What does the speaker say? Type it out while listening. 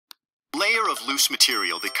layer of loose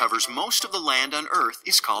material that covers most of the land on Earth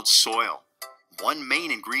is called soil. One main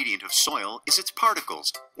ingredient of soil is its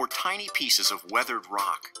particles, or tiny pieces of weathered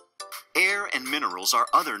rock. Air and minerals are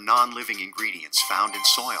other non-living ingredients found in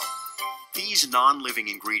soil. These non-living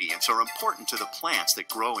ingredients are important to the plants that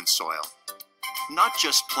grow in soil. Not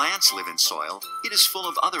just plants live in soil, it is full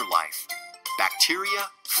of other life. Bacteria,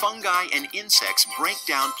 fungi, and insects break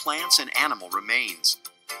down plants and animal remains.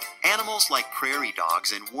 Animals like prairie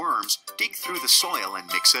dogs and worms dig through the soil and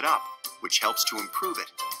mix it up, which helps to improve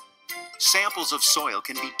it. Samples of soil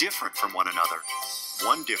can be different from one another.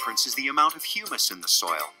 One difference is the amount of humus in the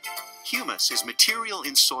soil. Humus is material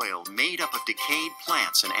in soil made up of decayed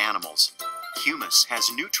plants and animals. Humus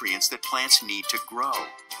has nutrients that plants need to grow.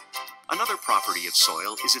 Another property of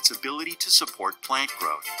soil is its ability to support plant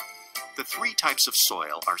growth. The three types of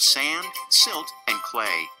soil are sand, silt, and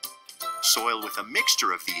clay. Soil with a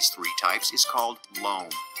mixture of these three types is called loam.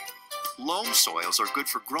 Loam soils are good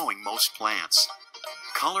for growing most plants.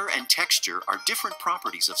 Color and texture are different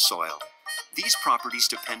properties of soil. These properties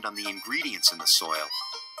depend on the ingredients in the soil.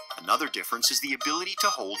 Another difference is the ability to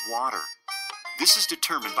hold water. This is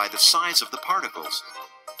determined by the size of the particles.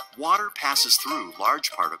 Water passes through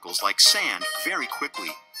large particles like sand very quickly,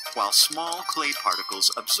 while small clay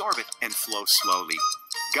particles absorb it and flow slowly.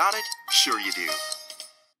 Got it? Sure you do.